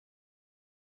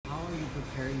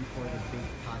preparing for the big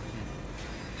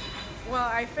pageant? Well,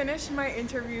 I finished my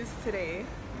interviews today.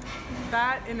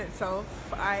 That in itself,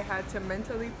 I had to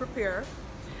mentally prepare.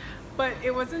 But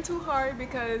it wasn't too hard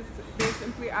because they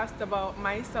simply asked about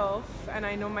myself, and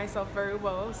I know myself very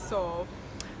well, so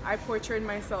I portrayed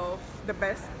myself the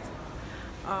best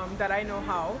that I know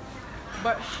how.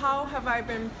 But how have I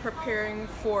been preparing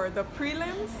for the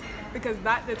prelims? Because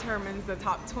that determines the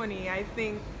top 20. I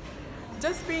think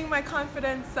just being my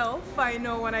confident self, I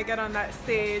know when I get on that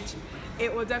stage,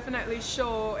 it will definitely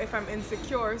show if I'm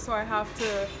insecure, so I have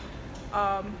to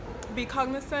be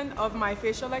cognizant of my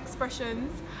facial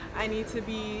expressions. I need to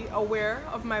be aware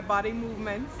of my body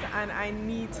movements, and I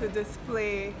need to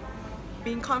display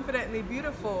being confidently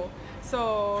beautiful.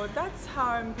 So that's how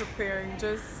I'm preparing,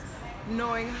 just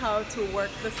knowing how to work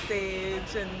the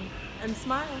stage and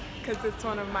smile, because it's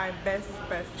one of my best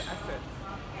assets.